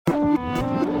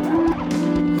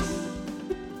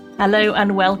Hello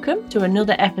and welcome to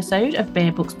another episode of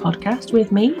Bear Books Podcast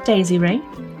with me, Daisy Ray.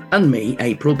 And me,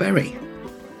 April Berry.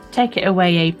 Take it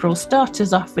away, April. Start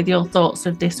us off with your thoughts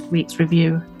of this week's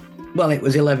review. Well, it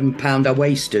was £11 I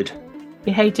wasted.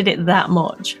 You hated it that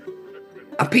much?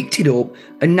 I picked it up,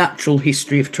 A Natural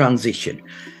History of Transition.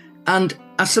 And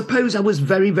I suppose I was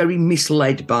very, very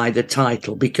misled by the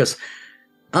title because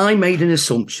I made an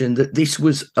assumption that this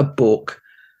was a book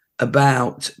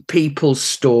about people's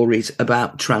stories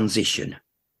about transition.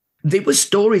 There were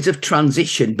stories of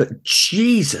transition, but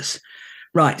Jesus.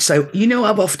 Right, so,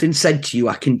 I've often said to you,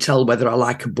 I can tell whether I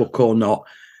like a book or not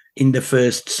in the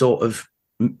first sort of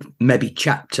maybe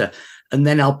chapter, and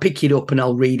then I'll pick it up and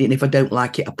I'll read it, and if I don't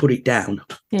like it, I put it down.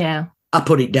 Yeah. I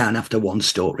put it down after one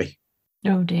story.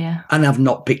 Oh, dear. And I've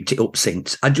not picked it up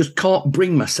since. I just can't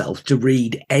bring myself to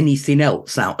read anything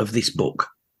else out of this book.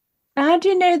 How do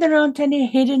you know there aren't any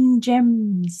hidden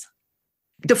gems?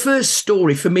 The first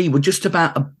story for me was just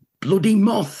about a bloody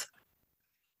moth.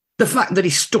 The fact that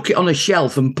he stuck it on a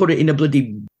shelf and put it in a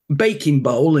bloody baking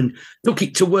bowl and took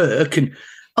it to work and,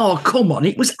 oh, come on,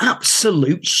 it was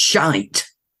absolute shite.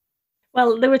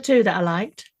 Well, there were two that I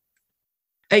liked.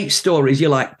 8 stories, you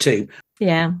like 2?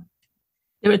 Yeah.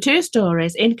 There were 2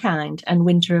 stories, In Kind and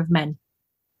Winter of Men,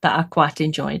 that I quite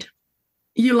enjoyed.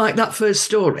 You like that first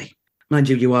story? Mind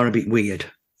you, you are a bit weird.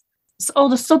 It's all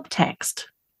the subtext.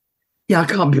 Yeah, I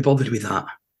can't be bothered with that.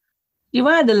 You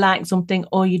either like something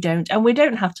or you don't, and we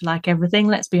don't have to like everything,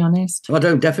 let's be honest. I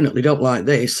definitely don't like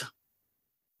this.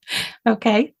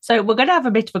 Okay, so we're going to have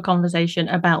a bit of a conversation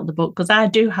about the book, because I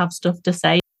do have stuff to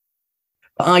say.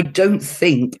 I don't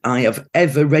think I have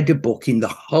ever read a book in the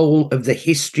whole of the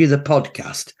history of the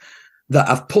podcast that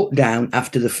I've put down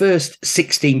after the first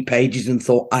 16 pages and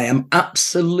thought, I am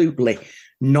absolutely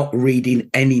not reading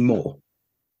any more.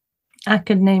 I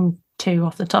could name 2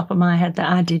 off the top of my head that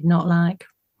I did not like,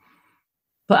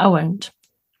 but I won't.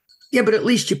 Yeah, but at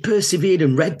least you persevered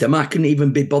and read them. I couldn't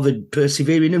even be bothered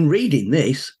persevering and reading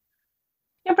this.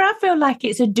 Yeah, but I feel like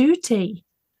it's a duty.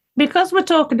 Because we're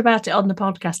talking about it on the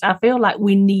podcast, I feel like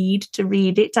we need to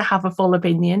read it to have a full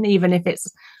opinion, even if it's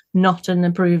not an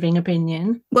approving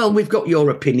opinion. Well, we've got your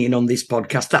opinion on this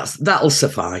podcast. That'll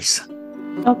suffice.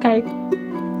 Okay.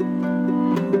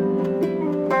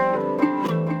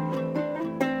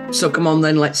 So come on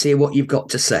then, let's hear what you've got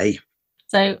to say.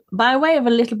 So, by way of a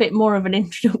little bit more of an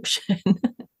introduction,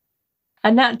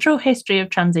 A Natural History of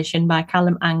Transition by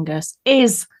Callum Angus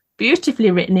is beautifully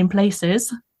written in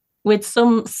places, with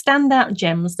some standout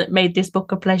gems that made this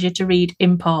book a pleasure to read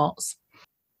in parts.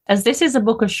 As this is a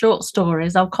book of short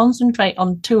stories, I'll concentrate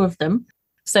on 2 of them,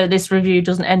 so this review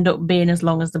doesn't end up being as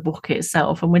long as the book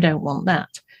itself, and we don't want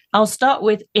that. I'll start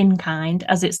with In Kind,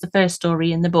 as it's the first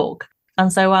story in the book,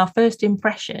 and so our first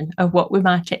impression of what we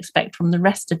might expect from the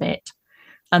rest of it.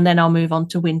 And then I'll move on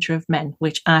to Winter of Men,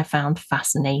 which I found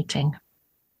fascinating.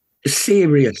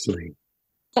 Seriously?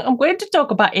 I'm going to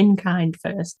talk about In Kind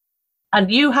first.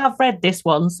 And you have read this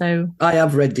one, so... I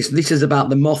have read this. This is about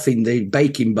the moth in the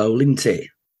baking bowl, isn't it?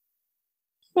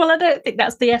 Well, I don't think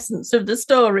that's the essence of the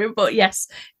story, but yes,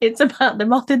 it's about the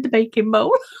moth in the baking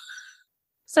bowl.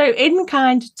 So In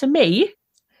Kind, to me,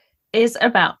 is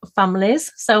about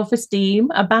families,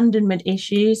 self-esteem, abandonment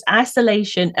issues,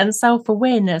 isolation, and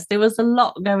self-awareness. There was a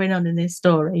lot going on in this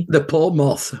story. The poor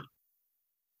moth.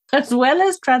 As well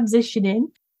as transitioning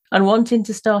and wanting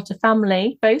to start a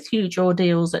family, both huge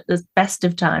ordeals at the best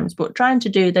of times, but trying to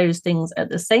do those things at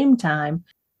the same time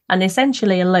and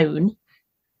essentially alone.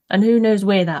 And who knows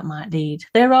where that might lead.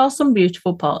 There are some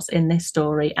beautiful parts in this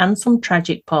story and some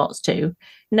tragic parts too.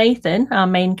 Nathan, our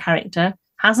main character,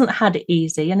 hasn't had it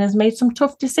easy and has made some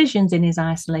tough decisions in his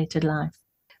isolated life.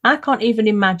 I can't even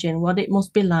imagine what it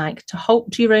must be like to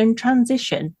halt your own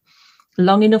transition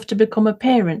long enough to become a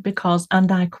parent because,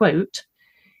 and I quote,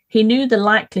 he knew the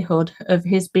likelihood of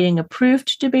his being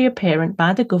approved to be a parent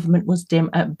by the government was dim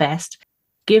at best,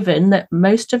 given that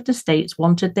most of the states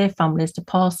wanted their families to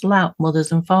parcel out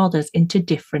mothers and fathers into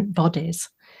different bodies.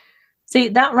 See,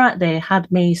 that right there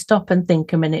had me stop and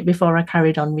think a minute before I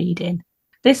carried on reading.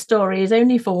 This story is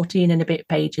only 14 and a bit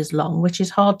pages long, which is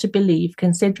hard to believe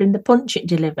considering the punch it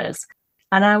delivers.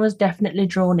 And I was definitely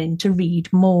drawn in to read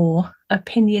more.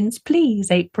 Opinions,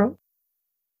 please, April.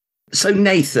 So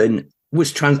Nathan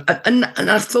was and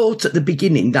I thought at the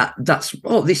beginning that's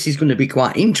this is going to be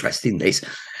quite interesting. This,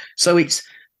 so it's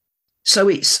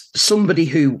somebody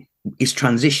who is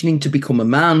transitioning to become a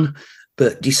man,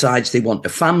 but decides they want a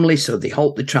family, so they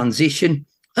halt the transition,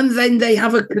 and then they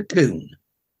have a cocoon.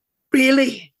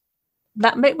 Really?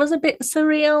 That bit was a bit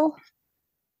surreal.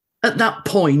 At that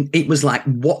point, it was like,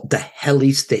 what the hell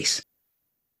is this?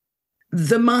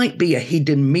 there might be a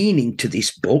hidden meaning to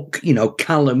this book. You know,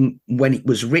 Callum, when it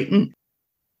was written,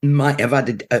 might have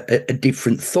had a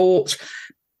different thought.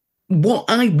 What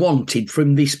I wanted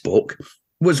from this book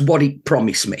was what it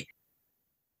promised me,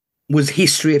 was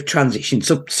history of transition.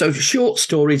 So short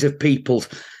stories of people's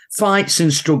fights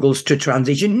and struggles to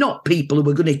transition, not people who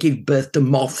are going to give birth to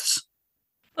moths.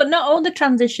 But not all the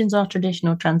transitions are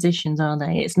traditional transitions, are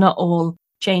they? It's not all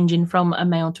changing from a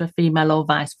male to a female or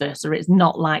vice versa. It's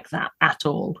not like that at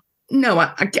all. No,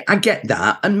 I get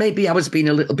that, and maybe I was being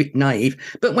a little bit naive.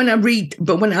 But when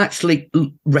I actually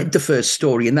read the first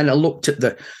story, and then I looked at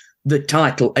the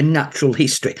title, A Natural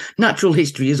History. Natural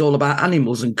history is all about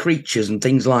animals and creatures and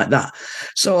things like that.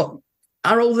 So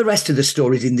are all the rest of the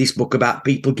stories in this book about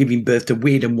people giving birth to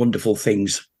weird and wonderful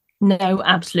things? No,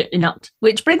 absolutely not.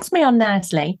 Which brings me on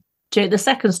nicely to the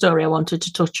second story I wanted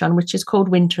to touch on, which is called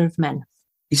Winter of Men.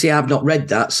 You see, I've not read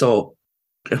that, so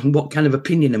what kind of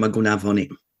opinion am I going to have on it?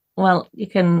 Well, you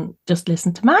can just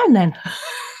listen to mine then.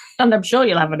 And I'm sure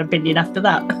you'll have an opinion after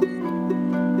that.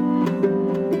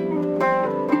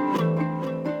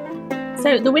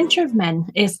 So The Winter of Men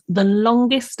is the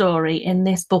longest story in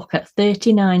this book at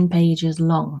 39 pages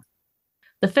long.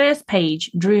 The first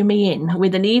page drew me in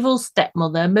with an evil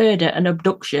stepmother, murder and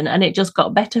abduction, and it just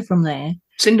got better from there.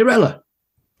 Cinderella?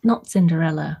 Not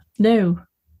Cinderella, no.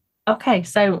 Okay,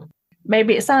 so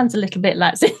maybe it sounds a little bit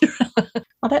like Cinderella.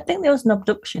 I don't think there was an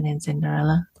abduction in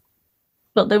Cinderella.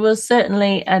 But there was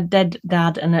certainly a dead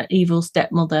dad and an evil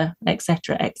stepmother,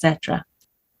 etc., etc.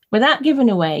 Without giving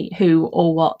away who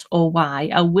or what or why,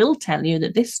 I will tell you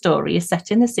that this story is set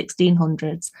in the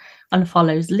 1600s and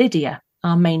follows Lydia,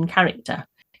 our main character,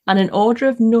 and an order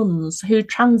of nuns who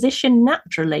transition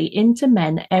naturally into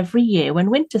men every year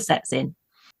when winter sets in.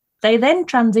 They then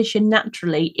transition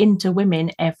naturally into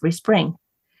women every spring.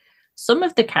 Some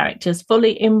of the characters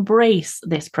fully embrace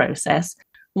this process.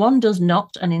 One does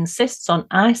not and insists on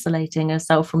isolating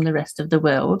herself from the rest of the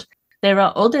world. There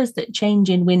are others that change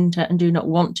in winter and do not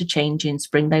want to change in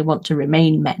spring. They want to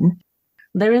remain men.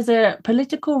 There is a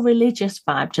political religious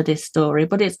vibe to this story,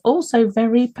 but it's also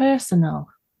very personal.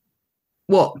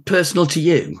 What, personal to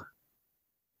you?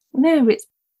 No,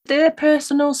 they're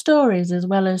personal stories as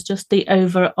well as just the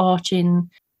overarching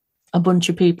a bunch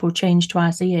of people change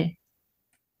twice a year.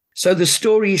 So the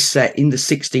story is set in the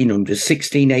 1600s,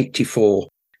 1684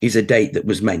 is a date that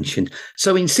was mentioned.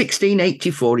 So in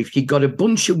 1684, if you got a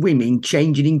bunch of women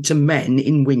changing into men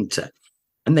in winter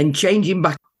and then changing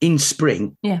back in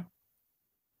spring, yeah,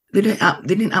 they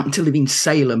didn't happen to live in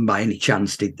Salem by any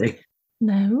chance, did they?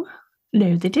 No,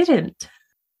 they didn't.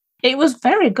 It was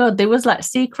very good. There was like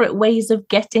secret ways of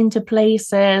getting to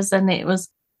places, and it was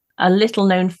a little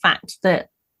known fact that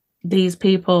these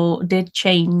people did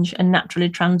change and naturally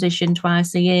transition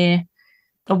twice a year.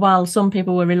 While some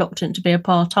people were reluctant to be a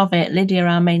part of it, Lydia,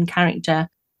 our main character,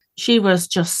 she was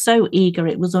just so eager.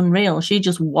 It was unreal. She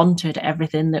just wanted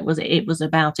everything that it was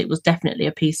about. It was definitely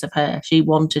a piece of her. She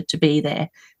wanted to be there.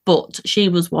 But she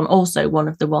was also one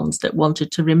of the ones that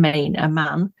wanted to remain a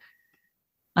man.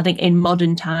 I think in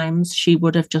modern times, she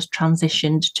would have just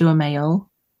transitioned to a male.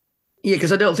 Yeah,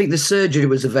 because I don't think the surgery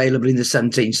was available in the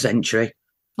 17th century.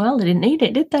 Well, they didn't need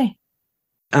it, did they?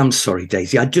 I'm sorry,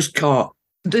 Daisy. I just can't.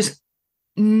 There's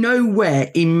nowhere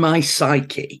in my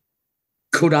psyche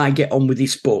could I get on with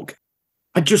this book.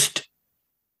 I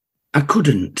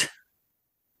couldn't.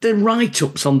 The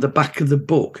write-ups on the back of the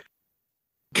book.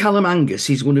 Callum Angus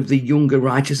is one of the younger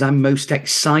writers I'm most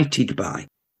excited by,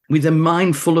 with a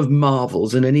mind full of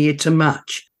marvels and an ear to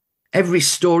match. Every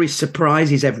story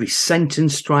surprises, every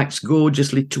sentence strikes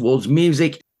gorgeously towards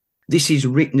music. This is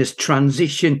written as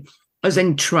transition, as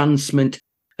entrancement,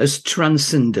 as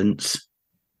transcendence.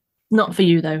 Not for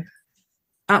you, though.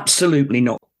 Absolutely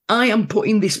not. I am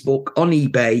putting this book on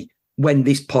eBay when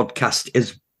this podcast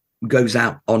goes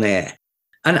out on air.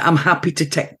 And I'm happy to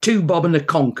take 2 bob and a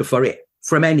conker for it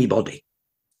from anybody.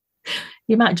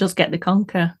 You might just get the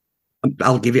conker.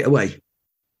 I'll give it away.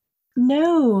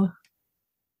 No.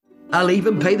 I'll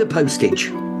even pay the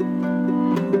postage.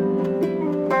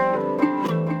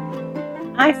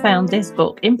 I found this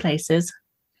book in places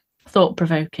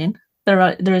thought-provoking.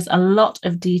 There is a lot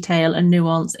of detail and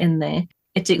nuance in there.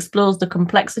 It explores the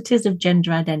complexities of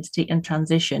gender identity and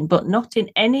transition, but not in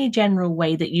any general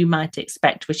way that you might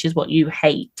expect, which is what you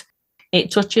hate.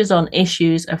 It touches on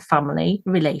issues of family,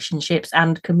 relationships,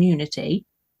 and community.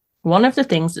 One of the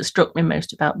things that struck me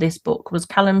most about this book was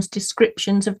Callum's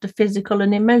descriptions of the physical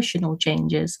and emotional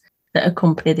changes that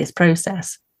accompany this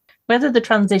process. Whether the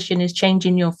transition is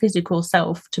changing your physical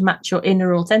self to match your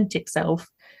inner authentic self,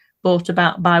 brought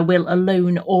about by will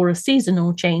alone, or a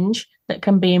seasonal change that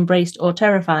can be embraced or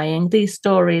terrifying. These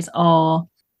stories are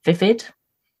vivid.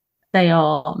 They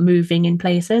are moving in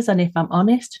places, and if I'm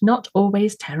honest, not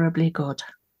always terribly good.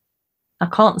 I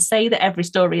can't say that every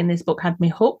story in this book had me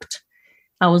hooked.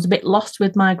 I was a bit lost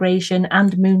with migration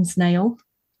and moon snail.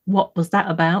 What was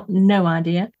that about? No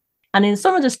idea. And in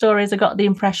some of the stories, I got the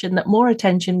impression that more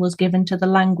attention was given to the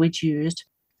language used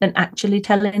than actually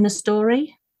telling the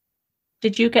story.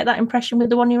 Did you get that impression with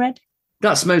the one you read?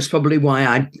 That's most probably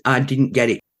why I didn't get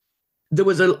it. There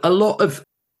was a lot of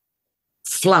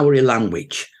flowery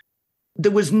language.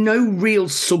 There was no real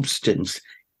substance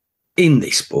in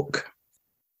this book.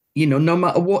 You know, no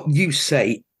matter what you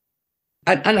say,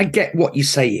 and I get what you're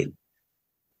saying,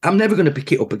 I'm never going to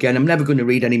pick it up again. I'm never going to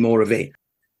read any more of it.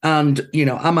 And, you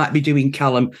know, I might be doing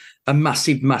Callum a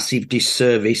massive, massive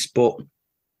disservice, but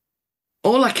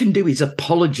all I can do is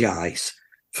apologise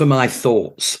for my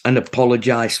thoughts and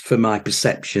apologise for my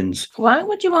perceptions. Why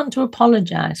would you want to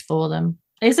apologise for them?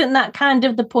 Isn't that kind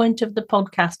of the point of the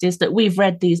podcast, is that we've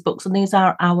read these books and these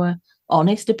are our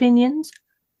honest opinions?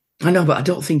 I know, but I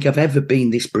don't think I've ever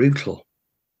been this brutal.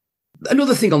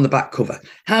 Another thing on the back cover.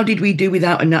 How did we do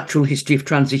without a natural history of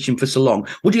transition for so long?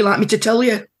 Would you like me to tell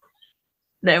you?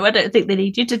 No, I don't think they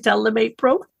need you to tell them,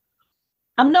 April.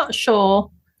 I'm not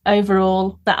sure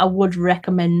overall that I would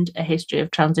recommend a history of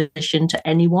transition to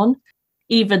anyone,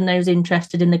 even those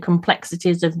interested in the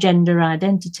complexities of gender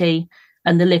identity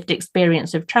and the lived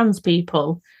experience of trans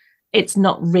people. It's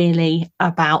not really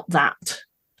about that,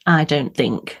 I don't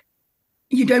think.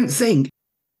 You don't think?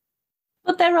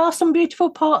 But there are some beautiful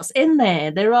parts in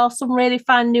there. There are some really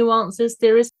fine nuances.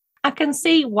 I can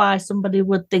see why somebody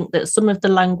would think that some of the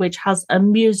language has a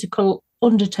musical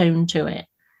undertone to it,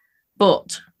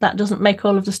 but that doesn't make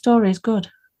all of the stories good.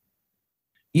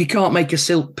 You can't make a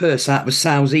silk purse out of a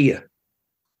sow's ear.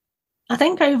 I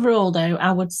think overall, though,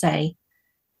 I would say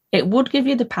it would give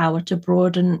you the power to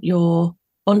broaden your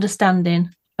understanding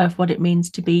of what it means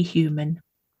to be human.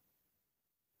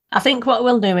 I think what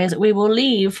we'll do is we will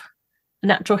leave the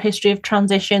natural history of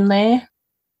transition there.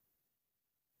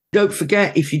 Don't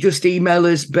forget, if you just email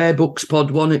us,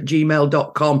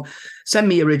 bearbookspod1@gmail.com, send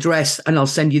me your address and I'll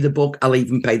send you the book. I'll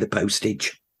even pay the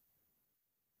postage.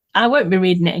 I won't be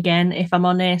reading it again, if I'm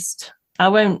honest. I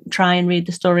won't try and read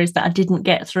the stories that I didn't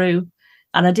get through,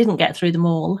 and I didn't get through them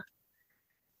all.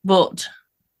 But,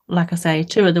 like I say,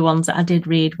 2 of the ones that I did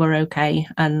read were okay,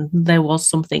 and there was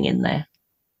something in there.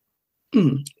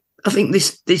 I think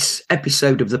this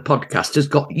episode of the podcast has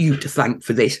got you to thank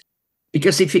for this,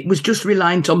 because if it was just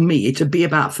reliant on me, it'd be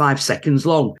about 5 seconds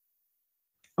long.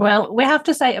 Well, we have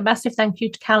to say a massive thank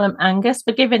you to Callum Angus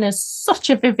for giving us such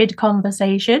a vivid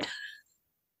conversation.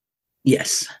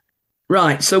 Yes.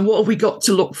 Right, so what have we got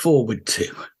to look forward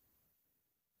to?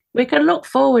 We can look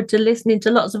forward to listening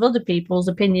to lots of other people's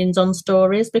opinions on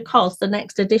stories, because the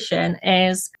next edition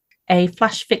is a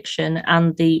flash fiction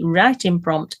and the writing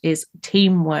prompt is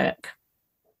teamwork.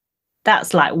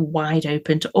 That's like wide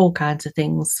open to all kinds of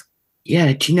things.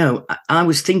 Yeah, do you know, I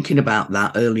was thinking about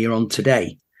that earlier on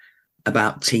today,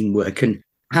 about teamwork and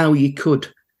how you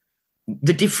could,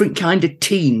 the different kind of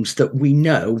teams that we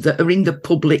know that are in the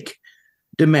public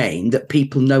domain that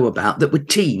people know about, that were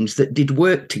teams that did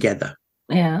work together.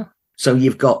 Yeah. So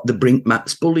you've got the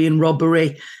Brinkmats bullion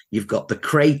robbery, you've got the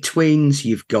Cray twins,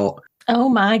 you've got... Oh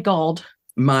my God.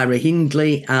 Myra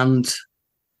Hindley and...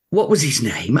 What was his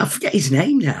name? I forget his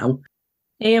name now.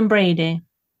 Ian Brady.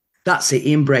 That's it,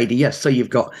 Ian Brady, yes. So you've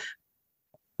got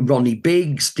Ronnie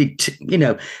Biggs,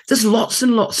 there's lots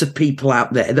and lots of people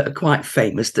out there that are quite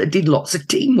famous that did lots of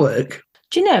teamwork.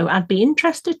 Do you know, I'd be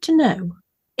interested to know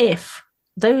if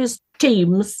those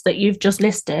teams that you've just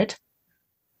listed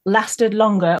lasted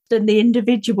longer than the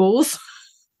individuals,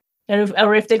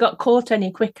 or if they got caught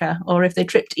any quicker, or if they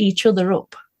tripped each other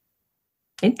up.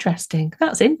 Interesting.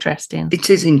 That's interesting. It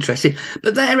is interesting.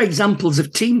 But they're examples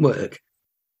of teamwork.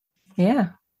 Yeah.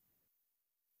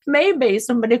 Maybe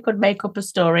somebody could make up a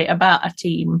story about a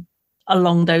team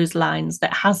along those lines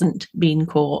that hasn't been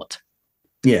caught.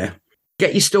 Yeah.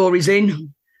 Get your stories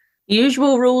in.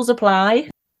 Usual rules apply.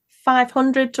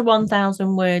 500 to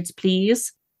 1,000 words,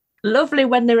 please. Lovely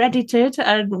when they're edited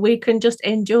and we can just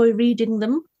enjoy reading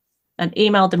them, and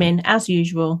email them in as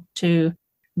usual to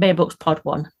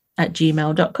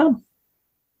bearbookspod1@gmail.com.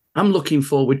 I'm looking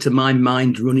forward to my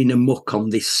mind running amok on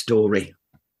this story.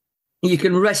 You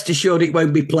can rest assured it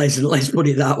won't be pleasant, let's put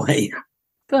it that way.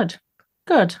 Good.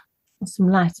 Some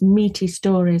nice meaty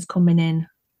stories coming in.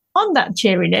 On that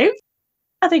cheery note,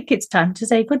 I think it's time to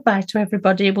say goodbye to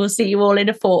everybody. We'll see you all in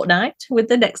a fortnight with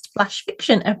the next Flash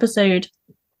Fiction episode.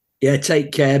 Yeah,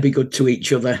 take care. Be good to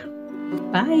each other.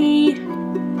 Bye.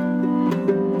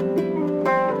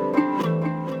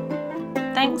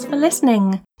 Thanks for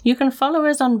listening. You can follow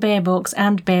us on Bear Books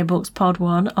and Bear Books Pod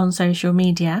 1 on social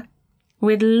media.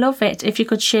 We'd love it if you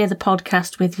could share the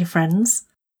podcast with your friends.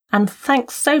 And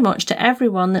thanks so much to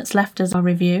everyone that's left us a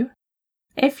review.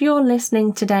 If you're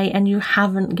listening today and you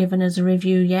haven't given us a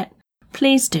review yet,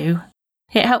 please do.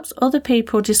 It helps other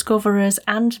people discover us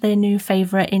and their new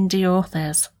favourite indie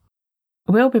authors.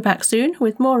 We'll be back soon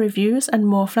with more reviews and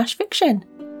more flash fiction.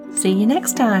 See you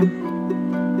next time.